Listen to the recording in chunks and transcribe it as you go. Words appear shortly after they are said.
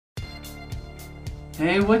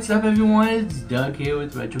Hey, what's up everyone? It's Doug here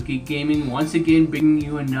with Retro Geek Gaming, once again bringing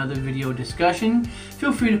you another video discussion.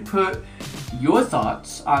 Feel free to put your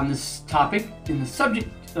thoughts on this topic in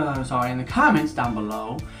the comments down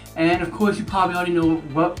below. And of course, you probably already know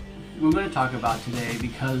what we're going to talk about today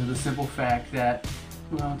because of the simple fact that,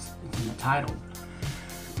 well, it's in the title.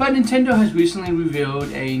 But Nintendo has recently revealed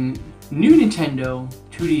a new Nintendo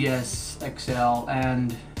 2DS XL,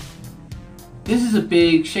 and this is a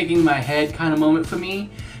big shaking my head kind of moment for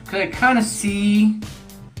me because I kind of see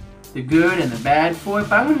the good and the bad for it,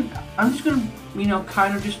 but I'm just going to,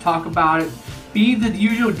 kind of just talk about it, be the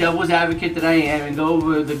usual devil's advocate that I am and go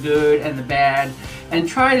over the good and the bad and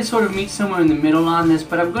try to sort of meet somewhere in the middle on this,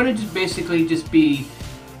 but I'm going to just basically just be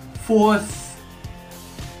forth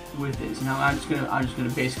with this. I'm just going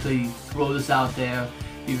to basically throw this out there,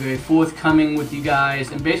 be very forthcoming with you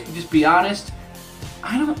guys, and basically just be honest.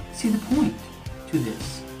 I don't see the point to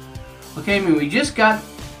this. Okay, I mean, we just got,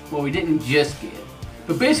 well, we didn't just get,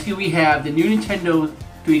 but basically we have the new Nintendo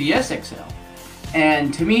 3DS XL,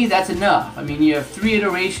 and to me that's enough. I mean, you have 3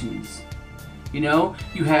 iterations. You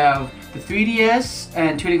have the 3DS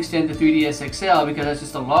and to an extent the 3DS XL because that's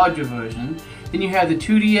just a larger version. Then you have the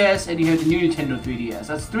 2DS and you have the new Nintendo 3DS.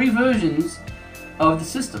 That's 3 versions of the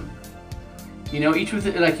system. Each with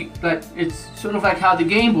it's sort of like how the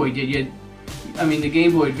Game Boy did. The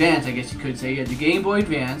Game Boy Advance, I guess you could say. You had the Game Boy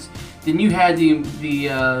Advance, then you had the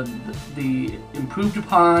improved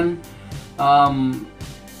upon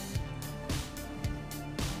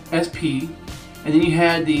SP, and then you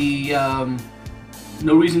had the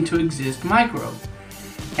No Reason to Exist Micro.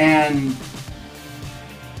 And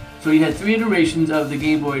so you had 3 iterations of the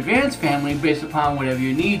Game Boy Advance family based upon whatever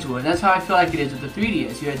your needs were. And that's how I feel like it is with the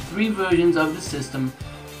 3DS. You had 3 versions of the system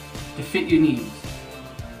to fit your needs.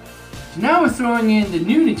 So now we're throwing in the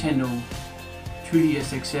new Nintendo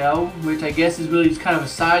 2DS XL, which I guess is really just kind of a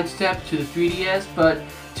sidestep to the 3DS, but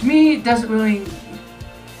to me it doesn't really,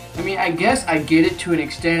 I guess I get it to an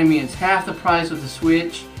extent. It's half the price of the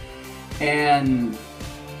Switch, and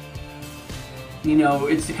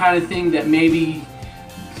it's the kind of thing that maybe,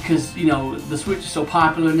 because the Switch is so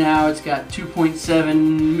popular now, it's got 2.7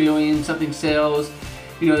 million something sales.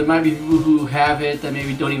 There might be people who have it that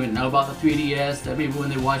maybe don't even know about the 3DS, that maybe when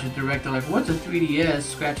they watch it direct, they're like, what's a 3DS?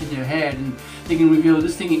 Scratching their head, and they can reveal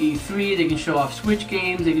this thing at E3, they can show off Switch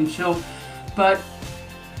games, they can show, but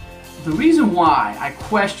the reason why I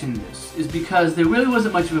question this is because there really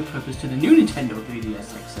wasn't much of a purpose to the new Nintendo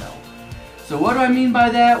 3DS XL. So what do I mean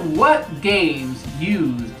by that? What games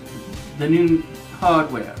used the new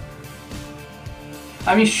hardware?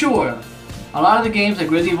 Sure, a lot of the games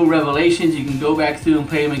like Resident Evil Revelations, you can go back through and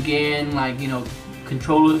play them again, like,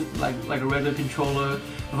 controllers, like a regular controller,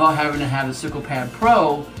 without having to have the Circle Pad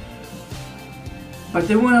Pro. But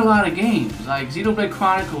there weren't a lot of games. Like Xenoblade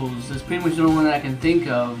Chronicles is pretty much the only one that I can think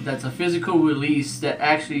of that's a physical release that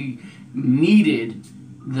actually needed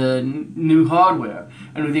the new hardware.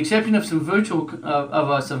 And with the exception of some virtual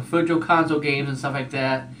console games and stuff like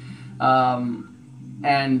that,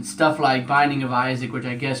 and stuff like Binding of Isaac, which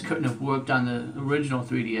I guess couldn't have worked on the original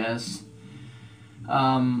 3DS.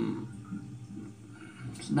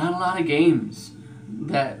 There's not a lot of games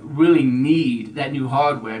that really need that new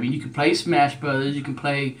hardware. You can play Smash Brothers, you can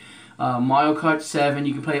play Mario Kart 7,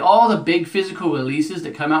 you can play all the big physical releases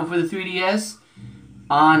that come out for the 3DS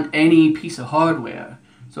on any piece of hardware.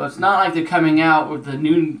 So it's not like they're coming out with the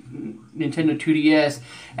new Nintendo 2DS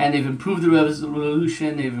and they've improved the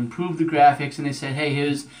resolution, they've improved the graphics, and they said, hey,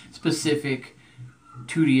 here's specific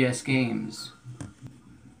 2DS games.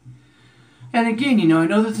 And again, I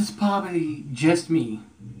know that this is probably just me,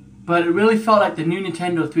 but it really felt like the new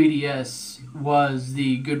Nintendo 3DS was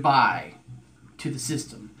the goodbye to the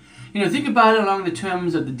system. Think about it along the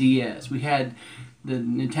terms of the DS. We had the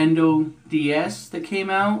Nintendo DS that came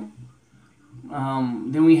out.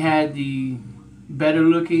 Then we had the better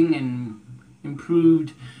looking and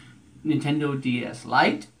improved Nintendo DS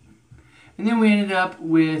Lite. And then we ended up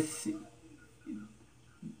with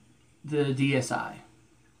the DSi.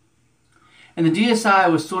 And the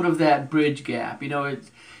DSi was sort of that bridge gap.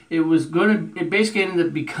 It basically ended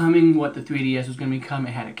up becoming what the 3DS was going to become.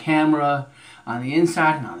 It had a camera on the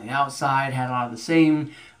inside and on the outside. It had a lot of the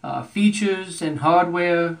same features and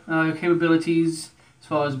hardware capabilities, as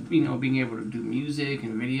far as being able to do music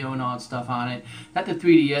and video and all that stuff on it that the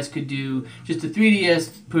 3DS could do. Just the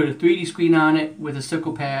 3DS put a 3D screen on it with a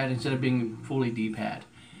circle pad instead of being fully D-pad.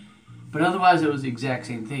 But otherwise it was the exact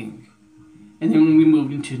same thing. And then we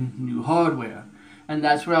moved into new hardware, and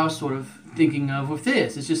that's what I was sort of thinking of with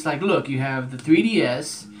this. It's just like, look, you have the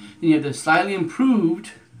 3DS, then you have the slightly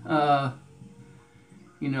improved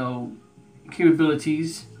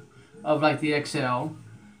capabilities of like the XL,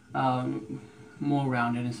 more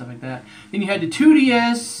rounded and stuff like that. Then you had the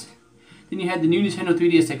 2DS. Then you had the new Nintendo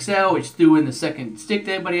 3DS XL, which threw in the second stick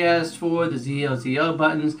that everybody asked for, the ZL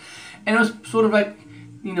buttons, and it was sort of like,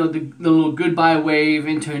 you know, the little goodbye wave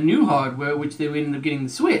into new hardware, which they ended up getting the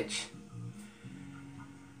Switch.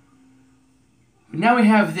 But now we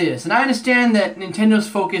have this, and I understand that Nintendo's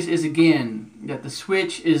focus is again that the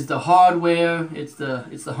Switch is the hardware, it's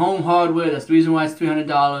the home hardware. That's the reason why it's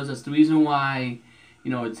 $300. That's the reason why,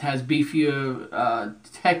 you know, it has beefier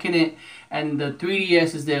tech in it, and the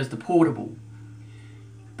 3DS is there as the portable.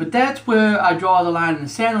 But that's where I draw the line in the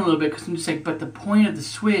sand a little bit, because I'm just like, but the point of the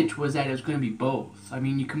Switch was that it was going to be both. I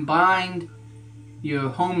mean, you combined your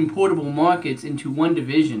home and portable markets into one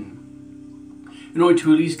division in order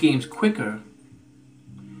to release games quicker.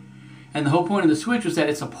 And the whole point of the Switch was that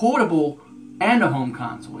it's a portable and a home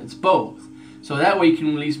console. It's both. So that way you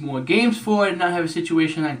can release more games for it and not have a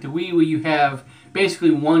situation like the Wii where you have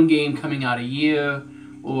basically one game coming out a year,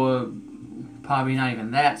 or probably not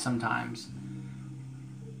even that sometimes,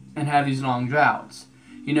 and have these long droughts.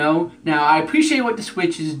 You know? Now, I appreciate what the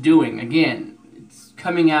Switch is doing. Again, it's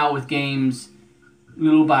coming out with games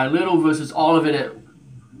little by little versus all of it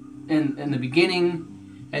in the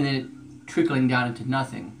beginning and then it trickling down into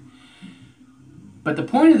nothing. But the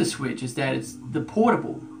point of the Switch is that it's the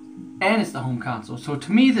portable and it's the home console. So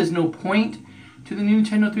to me, there's no point to the new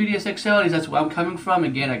Nintendo 3DS XL. That's where I'm coming from.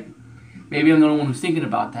 Again, maybe I'm the only one who's thinking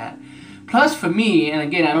about that. Plus, for me, and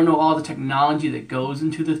again, I don't know all the technology that goes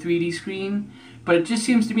into the 3D screen, but it just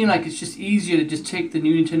seems to me like it's just easier to just take the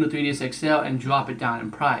new Nintendo 3DS XL and drop it down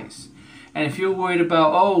in price. And if you're worried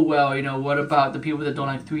about, oh, well, you know, what about the people that don't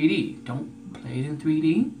like 3D? Don't play it in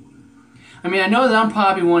 3D. I mean, I know that I'm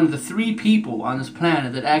probably one of the 3 people on this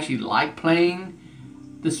planet that actually like playing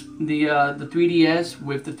the 3DS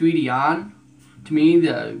with the 3D on. To me,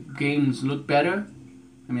 the games look better.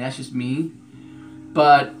 I mean, that's just me.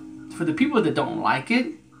 But for the people that don't like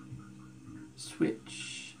it,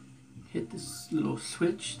 switch. Hit this little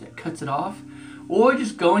switch that cuts it off. Or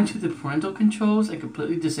just go into the parental controls and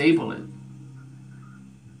completely disable it.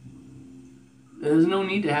 There's no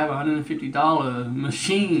need to have a $150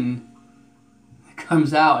 machine that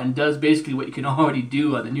comes out and does basically what you can already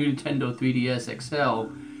do on the new Nintendo 3DS XL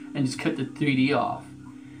and just cut the 3D off.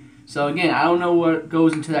 So again, I don't know what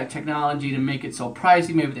goes into that technology to make it so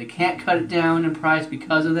pricey. Maybe they can't cut it down in price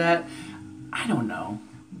because of that. I don't know.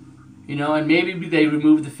 You know, and maybe they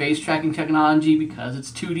removed the face tracking technology because it's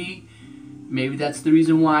 2D. Maybe that's the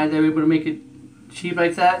reason why they're able to make it cheap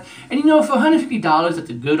like that. And you know, for $150, that's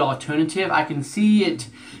a good alternative. I can see it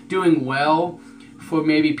doing well for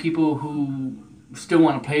maybe people who still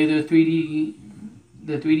want to play their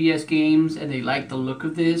 3DS games and they like the look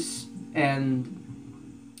of this, and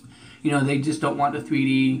you know, they just don't want the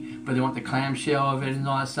 3D, but they want the clamshell of it and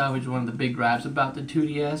all that stuff, which is one of the big gripes about the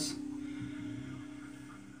 2DS.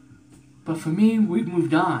 But for me, we've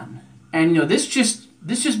moved on. And you know, this just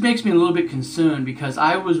makes me a little bit concerned, because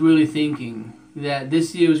I was really thinking that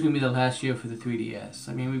this year was going to be the last year for the 3DS.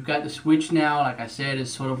 I mean, we've got the Switch now, like I said,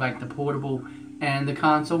 is sort of like the portable and the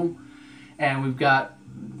console. And we've got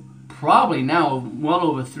probably now well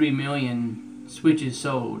over 3 million Switches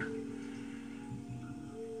sold.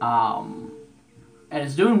 And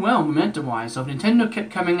it's doing well momentum-wise. So if Nintendo kept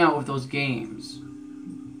coming out with those games,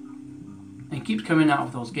 and keeps coming out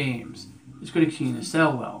with those games, it's going to continue to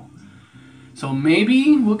sell well. So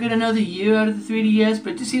maybe we'll get another year out of the 3DS,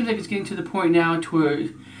 but it just seems like it's getting to the point now to where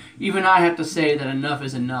even I have to say that enough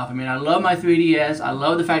is enough. I mean, I love my 3DS. I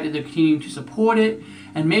love the fact that they're continuing to support it,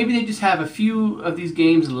 and maybe they just have a few of these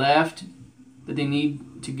games left that they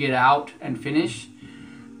need to get out and finish.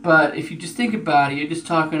 But if you just think about it, you're just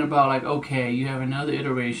talking about like, okay, you have another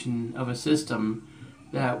iteration of a system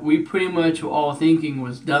that we pretty much were all thinking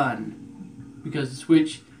was done because the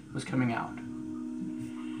Switch was coming out.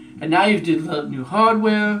 And now you've developed new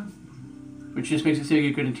hardware, which just makes it so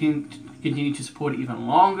you're going to continue to support it even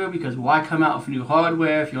longer, because why come out with new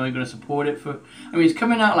hardware if you're only going to support it for... I mean, it's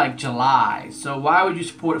coming out like July, so why would you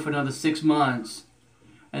support it for another 6 months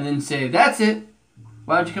and then say, that's it?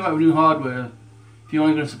 Why would you come out with new hardware if you're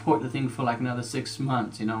only going to support the thing for like another 6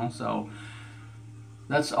 months, you know? So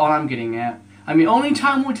that's all I'm getting at. I mean, only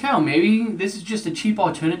time will tell. Maybe this is just a cheap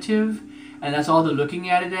alternative, and that's all they're looking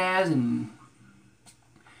at it as, and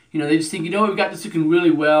you know, they just think, you know what, we got this looking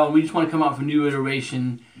really well, and we just want to come out with a new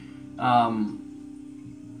iteration,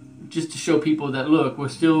 just to show people that, look, we're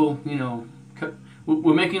still, you know,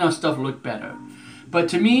 we're making our stuff look better. But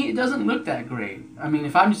to me, it doesn't look that great. I mean,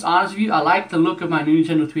 if I'm just honest with you, I like the look of my new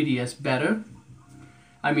Nintendo 3DS better.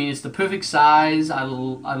 I mean, it's the perfect size. I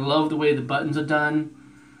love the way the buttons are done.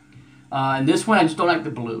 And this one, I just don't like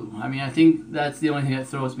the blue. I mean, I think that's the only thing that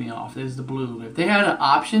throws me off, is the blue. If they had an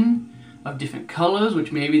option of different colors,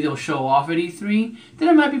 which maybe they'll show off at E3, then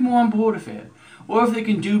I might be more on board with it. Or if they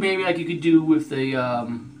can do maybe like you could do with the,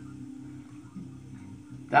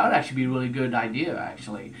 that would actually be a really good idea,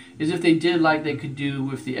 actually, is if they did like they could do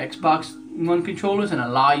with the Xbox One controllers and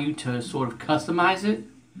allow you to sort of customize it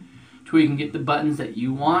to where you can get the buttons that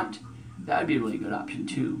you want. That would be a really good option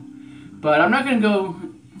too. But I'm not going to go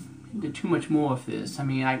into too much more of this. I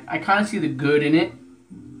mean, I kind of see the good in it.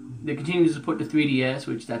 They continue to support the 3DS,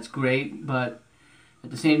 which that's great, but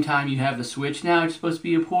at the same time you have the Switch now, it's supposed to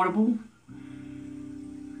be a portable.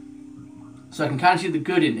 So I can kind of see the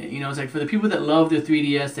good in it. You know, it's like for the people that love their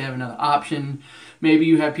 3DS, they have another option. Maybe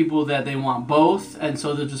you have people that they want both, and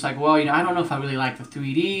so they're just like, well, you know, I don't know if I really like the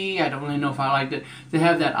 3D. I don't really know if I like it. They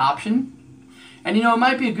have that option. And, you know, it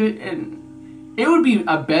might be a good, and it would be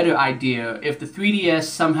a better idea if the 3DS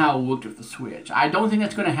somehow worked with the Switch. I don't think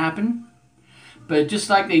that's going to happen. But just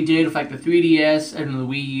like they did with like the 3DS and the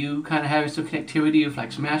Wii U kind of having some connectivity with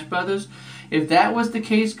like Smash Brothers, if that was the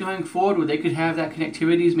case going forward where they could have that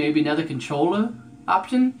connectivity as maybe another controller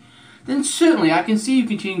option, then certainly I can see you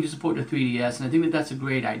continuing to support the 3DS, and I think that that's a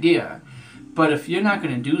great idea. But if you're not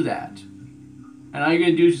going to do that, and all you're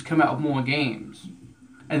going to do is just come out with more games,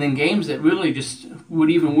 and then games that really just would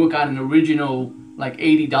even work on an original, like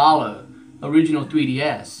 $80 original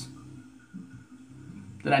 3DS,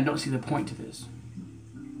 then I don't see the point to this.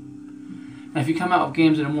 And if you come out with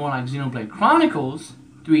games that are more like Xenoblade Chronicles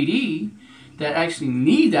 3D, that actually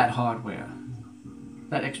need that hardware,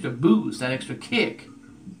 that extra boost, that extra kick,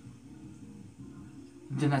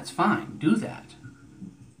 then that's fine. Do that.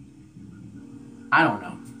 I don't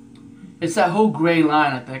know. It's that whole gray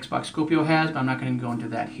line that the Xbox Scorpio has, but I'm not going to go into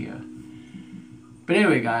that here. But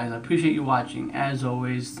anyway, guys, I appreciate you watching. As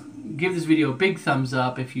always, give this video a big thumbs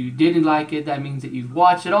up. If you didn't like it, that means that you've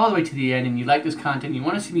watched it all the way to the end and you like this content. You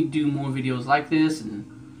want to see me do more videos like this and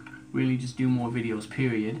really just do more videos,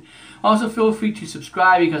 period. Also, feel free to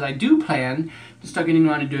subscribe because I do plan to start getting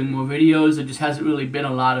around to doing more videos. There just hasn't really been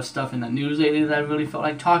a lot of stuff in the news lately that I really felt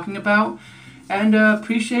like talking about. And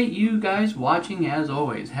appreciate you guys watching as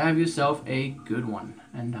always. Have yourself a good one,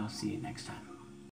 and I'll see you next time.